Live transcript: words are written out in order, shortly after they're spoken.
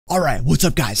Alright, what's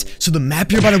up guys? So the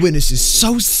map you're about to witness is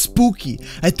so spooky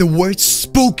that the word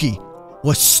spooky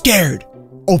was scared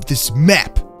of this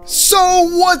map. So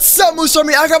what's up, Moose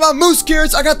Army? I got my Moose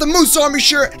carrots, I got the Moose Army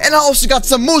shirt, and I also got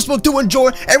some Moose book to enjoy,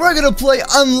 and we're gonna play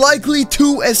Unlikely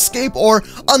to Escape or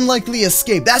Unlikely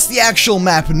Escape. That's the actual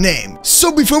map name.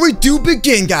 So before we do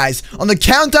begin, guys, on the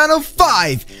countdown of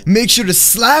 5, make sure to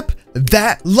slap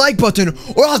that like button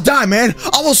or I'll die, man.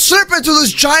 I will slip into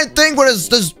this giant thing where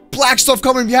there's black stuff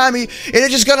coming behind me, and I'm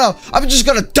just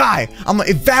gonna die. I'm gonna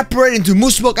evaporate into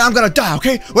moose milk, and I'm gonna die,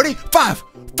 okay? Ready? 5,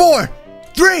 4,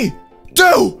 3,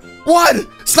 2, 1.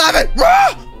 Slap it!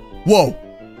 Rah! Whoa.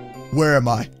 Where am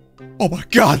I? Oh my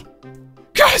god.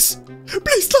 Guys,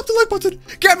 please slap the like button.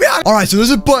 Get me out. Alright, so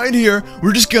there's a button here.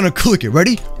 We're just gonna click it.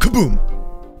 Ready? Kaboom.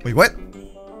 Wait, what?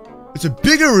 It's a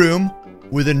bigger room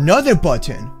with another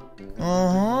button.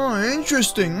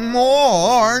 Interesting.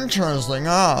 More interesting.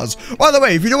 By the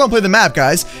way, if you don't want to play the map,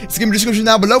 guys, it's in the description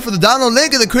down below for the download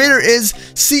link, and the creator is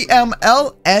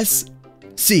CMLSC.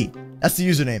 That's the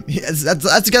username.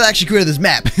 That's the guy that actually created this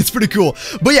map. It's pretty cool.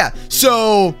 But yeah,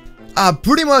 so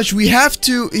pretty much we have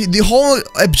to, the whole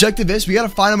objective is we gotta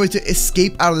find a way to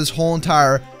escape out of this whole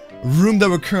entire room that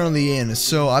we're currently in.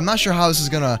 So I'm not sure how this is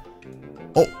gonna,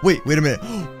 oh, wait a minute.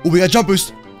 Oh, we got jump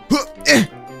boost.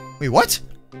 Wait, what?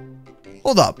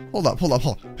 Hold up.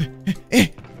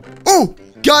 Oh,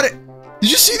 got it. Did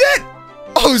you see that?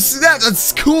 Oh, snap.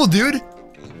 That's cool, dude.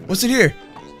 What's in here?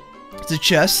 It's a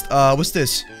chest. What's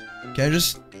this? Can I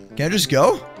just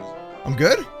go? I'm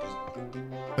good?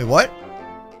 Wait, what?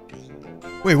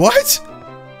 Wait, what?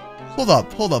 Hold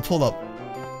up.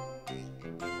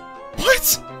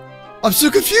 What? I'm so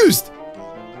confused.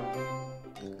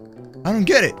 I don't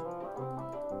get it.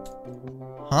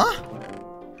 Huh?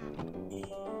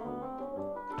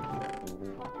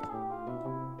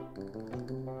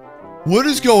 What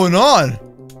is going on?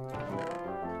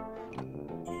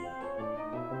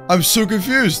 I'm so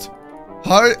confused.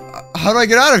 How do I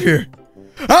get out of here?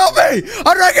 Help me!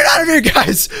 How do I get out of here,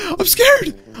 guys? I'm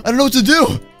scared. I don't know what to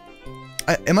do.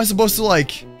 Am I supposed to,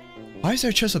 like... Why is there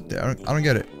a chest up there? I don't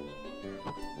get it.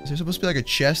 Is there supposed to be like a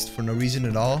chest for no reason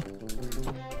at all?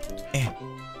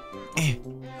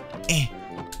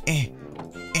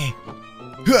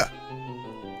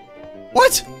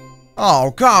 What?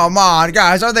 Oh, come on,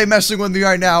 guys. Are they messing with me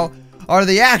right now? Are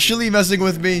they actually messing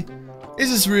with me? Is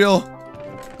this real?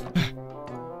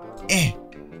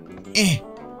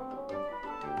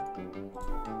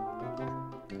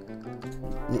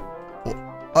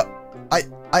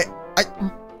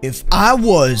 If I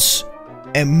was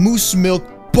a moose milk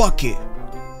bucket,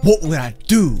 what would I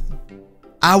do?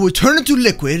 I would turn into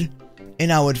liquid,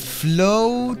 and I would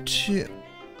float.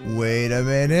 Wait a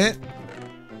minute.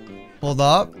 Hold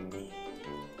up.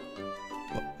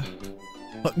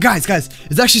 Guys,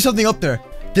 there's actually something up there.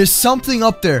 There's something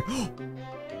up there.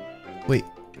 Wait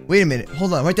a minute.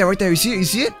 Hold on, right there. You see it? You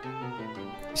see it?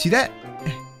 See that?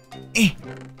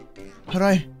 How do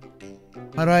I?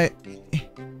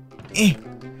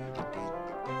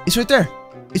 It's right there.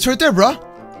 It's right there, bro.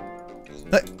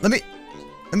 Let me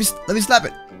slap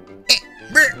it.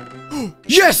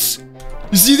 Yes!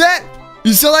 You see that?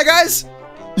 You saw that, guys?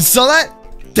 You saw that?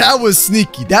 That was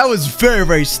sneaky. That was very,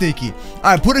 very sneaky.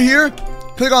 Alright, put it here.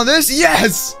 Click on this.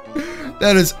 Yes!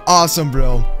 That is awesome,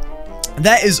 bro.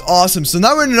 That is awesome. So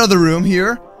now we're in another room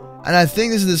here. And I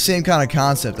think this is the same kind of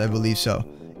concept. I believe so.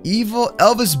 Evil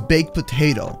Elvis baked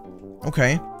potato.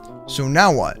 Okay. So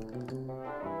now what?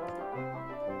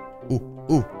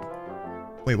 Ooh.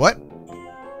 Wait, what?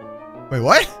 Wait,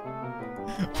 what?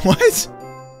 What?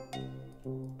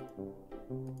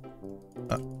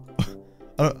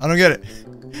 I don't get it.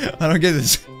 I don't get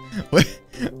this. What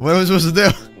am I supposed to do?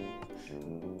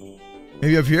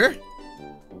 Maybe up here?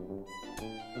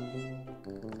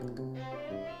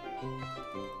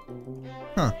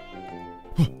 Huh.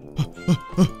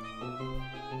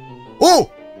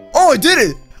 Oh! Oh, I did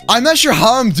it! I'm not sure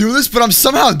how I'm doing this, but I'm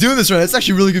somehow doing this right. It's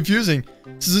actually really confusing.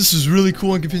 So this is really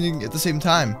cool and confusing at the same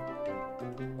time.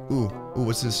 Ooh,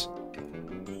 what's this?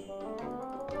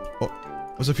 Oh,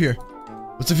 what's up here?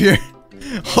 What's up here?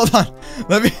 Hold on.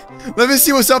 Let me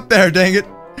see what's up there, dang it.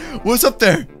 What's up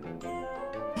there?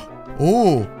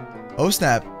 Oh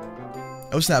snap.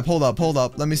 Oh snap, hold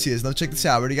up. Let me see this. Let's check this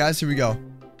out. Ready, guys? Here we go.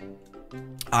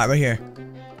 Alright, right here.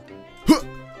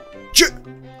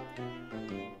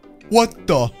 What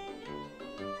the?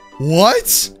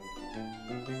 What?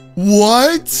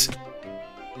 What?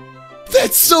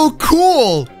 That's so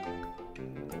cool.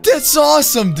 That's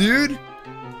awesome, dude.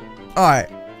 Alright.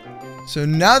 So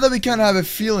now that we kind of have a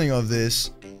feeling of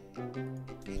this.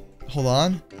 Hold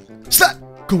on. Stop!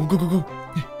 Go.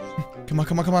 Come on,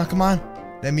 come on, come on, come on.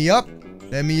 Let me up.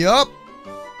 Let me up.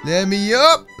 Let me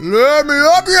up. Let me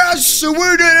up. Yes, we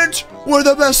did it. We're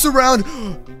the best around.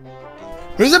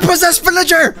 There's a possessed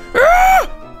villager.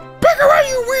 Ah! Back away,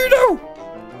 you weirdo.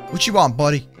 What you want,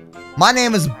 buddy? My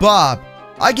name is Bob.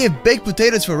 I give baked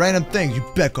potatoes for random things. You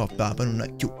back off, Bob. I don't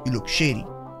like you. You look shady.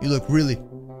 You look really...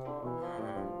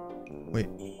 Wait,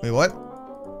 what?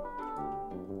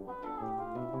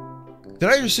 Did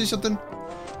I just see something?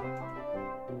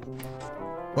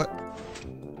 What?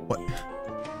 What?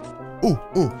 Ooh.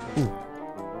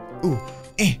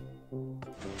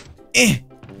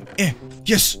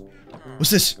 Yes. What's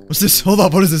this? What's this? Hold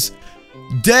up. What is this?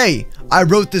 Day. I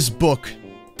wrote this book.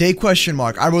 Day question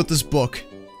mark. I wrote this book.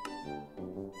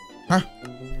 Huh?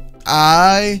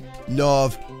 I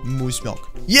love moose milk.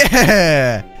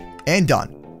 Yeah! And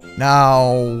done.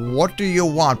 Now, what do you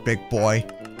want, big boy?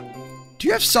 Do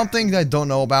you have something that I don't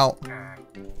know about?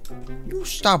 You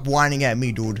stop whining at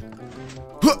me, dude.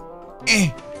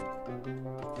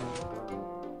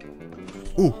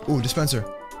 Ooh, dispenser.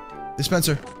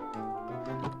 Dispenser.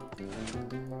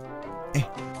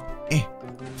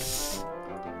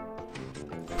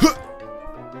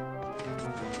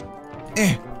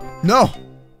 No!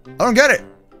 I don't get it!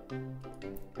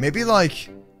 Maybe like...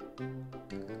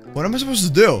 What am I supposed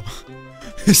to do?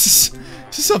 This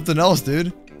is something else,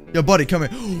 dude. Yo, buddy, come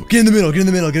here. Get in the middle, get in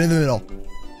the middle, get in the middle.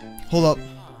 Hold up.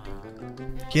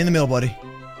 Get in the middle, buddy.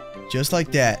 Just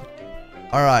like that.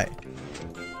 Alright.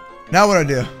 Now what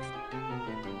do I do?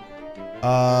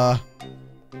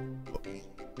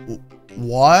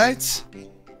 What?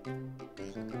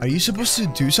 Are you supposed to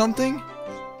do something?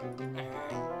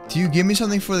 Do you give me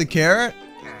something for the carrot?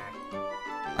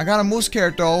 I got a moose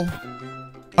carrot though.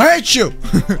 I hate you!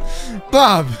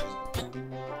 Bob!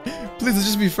 Please, let's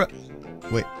just be friends.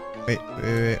 Wait.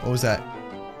 What was that?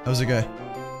 That was a guy.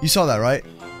 You saw that, right?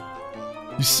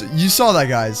 You saw that,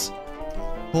 guys.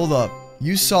 Hold up.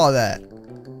 You saw that.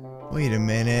 Wait a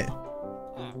minute.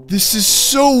 This is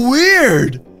so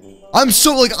weird! I'm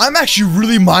actually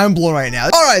really mind blown right now.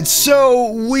 Alright,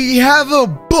 so we have a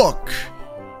book.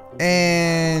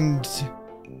 And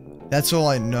that's all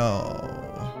I know.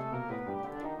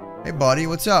 Hey, buddy,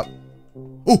 what's up?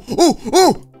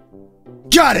 Ooh!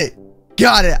 Got it!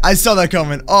 I saw that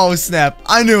coming. Oh, snap.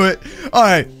 I knew it.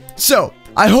 Alright, so,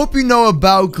 I hope you know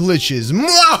about glitches.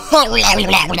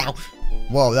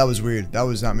 Whoa, that was weird. That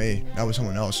was not me. That was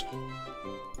someone else.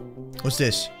 What's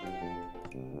this?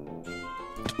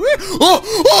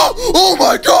 Oh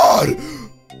my god!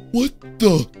 What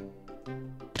the...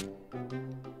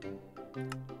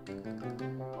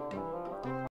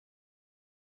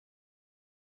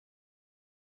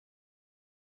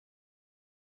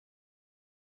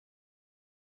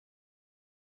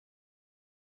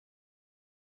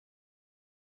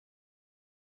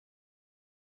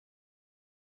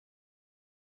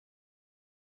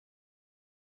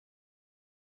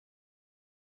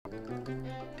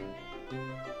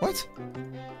 What?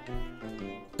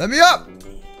 Let me up!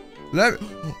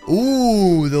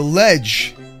 Ooh, the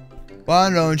ledge.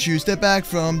 Why don't you step back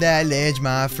from that ledge,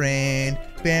 my friend?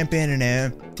 Bam, bam,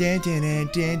 bam, dan, dan,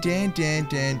 dan, dan, dan,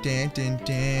 dan, dan, dan,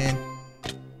 dan.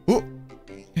 Ooh.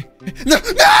 No!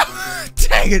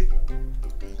 Dang it!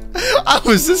 I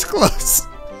was this close.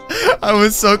 I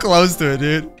was so close to it,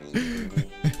 dude.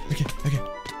 Okay.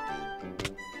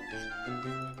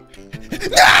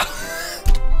 No!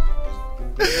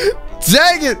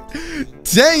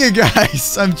 Dang it,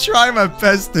 guys! I'm trying my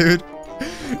best, dude.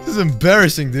 This is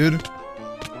embarrassing, dude.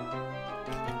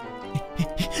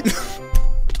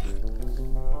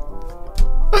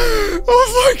 Oh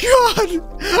my god!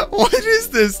 What is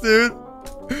this, dude?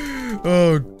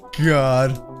 Oh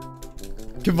god.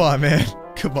 Come on, man.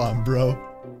 Come on, bro.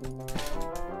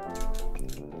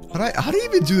 How do you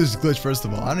even do this glitch, first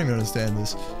of all? I don't even understand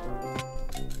this.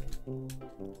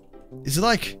 Is it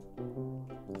like...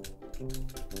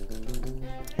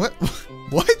 What?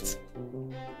 What?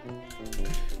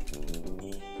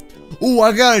 Ooh,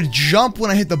 I gotta jump when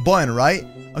I hit the button, right?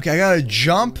 Okay, I gotta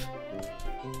jump.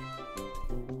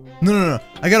 No.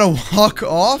 I gotta walk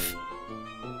off.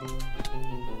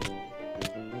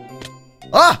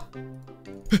 Ah!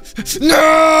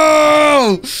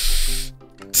 No!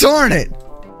 Darn it!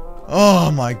 Oh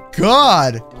my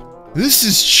god! This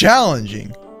is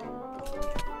challenging.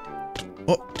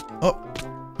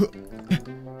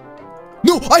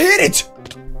 No, I hit it!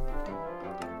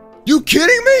 You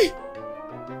kidding me?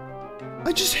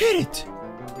 I just hit it.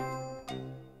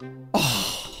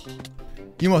 Oh,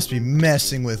 you must be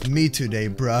messing with me today,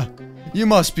 bruh. You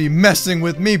must be messing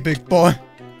with me, big boy.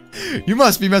 You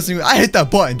must be messing with... I hit that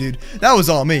button, dude. That was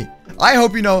all me. I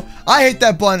hope you know, I hit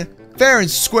that button fair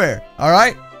and square.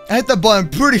 Alright? I hit the button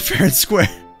pretty fair and square.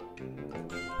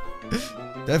 Did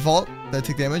I fall? Did I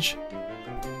take damage?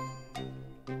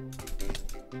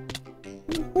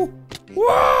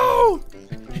 Whoa!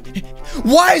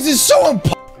 Why is this so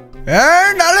important?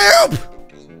 And a loop!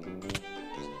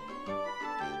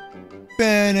 Up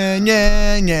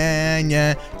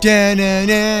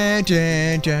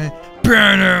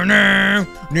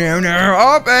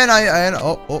and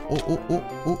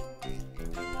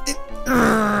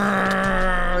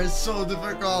it's so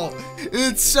difficult.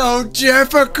 It's so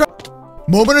difficult.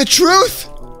 Moment of truth.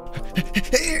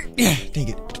 Dang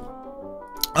it.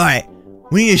 All right,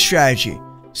 we need a strategy.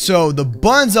 So the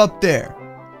button's up there.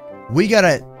 We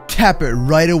gotta tap it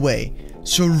right away.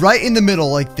 So right in the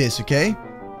middle like this, okay?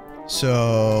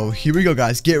 So here we go,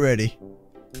 guys. Get ready.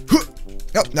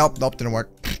 Nope, didn't work.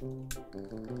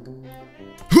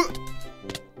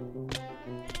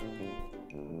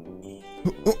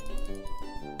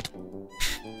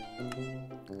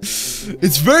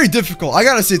 It's very difficult. I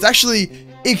gotta say, it's actually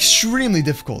extremely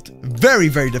difficult. Very,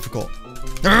 very difficult.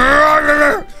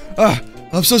 I'm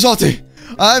so salty.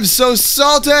 I'm so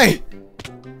salty.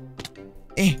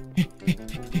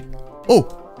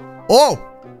 Oh!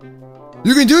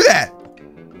 You can do that!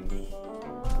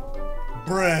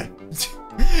 Bruh.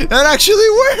 That actually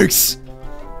works!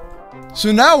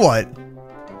 So now what?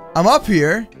 I'm up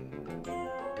here.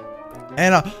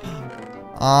 And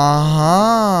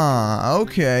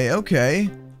okay.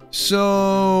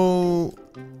 So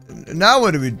now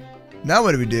what do we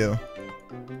do?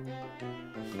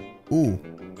 Ooh.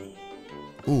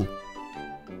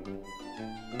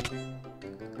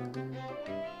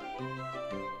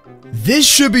 This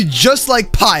should be just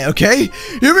like pie, okay?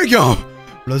 Here we go.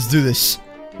 Let's do this.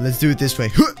 Let's do it this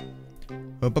way.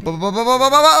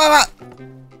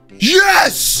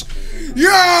 Yes!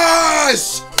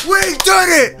 Yes! We did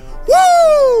it!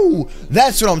 Woo!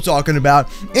 That's what I'm talking about.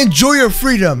 Enjoy your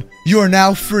freedom. You are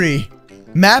now free.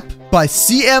 Map by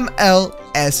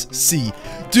CMLSC.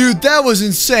 Dude, that was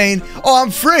insane. Oh, I'm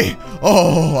free.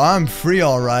 Oh, I'm free,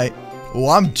 all right. Oh,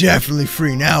 I'm definitely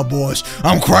free now, boys.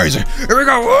 I'm crazy. Here we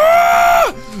go.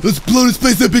 Ah! Let's blow this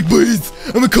place up, big boys.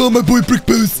 I'm gonna call my boy Brick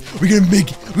Boost. We're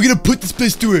gonna put this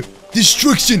place to a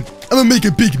destruction. I'm gonna make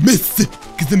a big mess,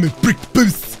 cause I'm a Brick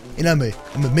Boost, and I'm a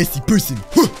messy person.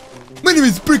 Huh. My name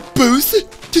is Brick Boost.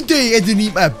 Today I didn't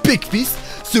eat my big feast,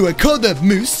 so I called up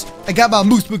Moose. I got my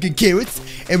moose book and carrots,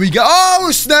 and we got.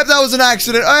 Oh snap! That was an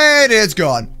accident, and it's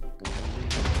gone.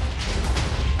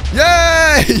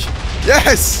 Yay!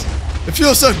 Yes! It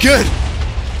feels so good.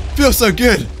 It feels so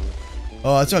good.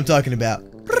 Oh, that's what I'm talking about.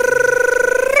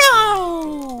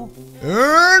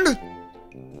 And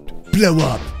blow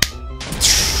up.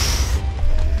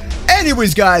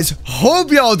 Anyways, guys,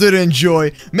 hope y'all did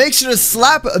enjoy. Make sure to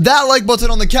slap that like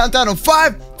button on the countdown of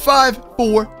 5,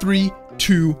 4, 3,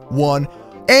 2, 1.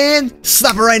 And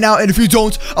slap it right now. And if you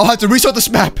don't, I'll have to restart this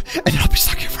map. And then I'll be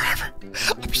stuck here forever.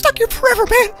 I'll be stuck here forever,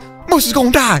 man. Moose is gonna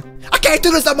die. I can't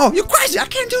do this no more. You're crazy. I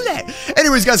can't do that.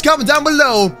 Anyways, guys, comment down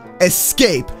below.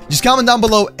 Escape. Just comment down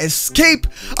below. Escape.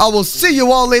 I will see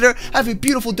you all later. Have a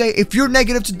beautiful day. If you're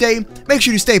negative today, make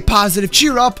sure you stay positive.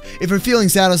 Cheer up. If you're feeling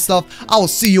sad and stuff, I will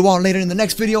see you all later in the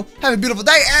next video. Have a beautiful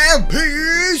day and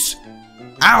peace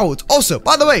out. Also,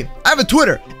 by the way, I have a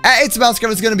Twitter.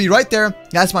 @It'sMooseCraft is going to be right there.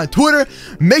 That's my Twitter.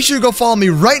 Make sure you go follow me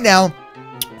right now.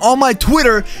 On my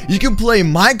Twitter, you can play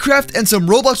Minecraft and some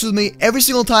Roblox with me every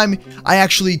single time I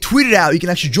actually tweet it out. You can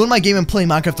actually join my game and play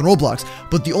Minecraft and Roblox.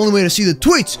 But the only way to see the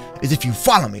tweets is if you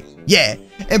follow me. Yeah.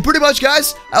 And pretty much,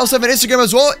 guys, I also have an Instagram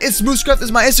as well. It's MooseCraft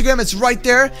is my Instagram. It's right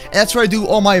there. And that's where I do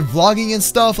all my vlogging and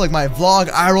stuff, like my vlog,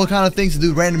 IRL kind of things. I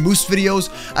do random moose videos.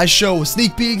 I show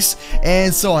sneak peeks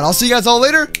and so on. I'll see you guys all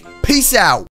later. Peace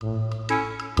out.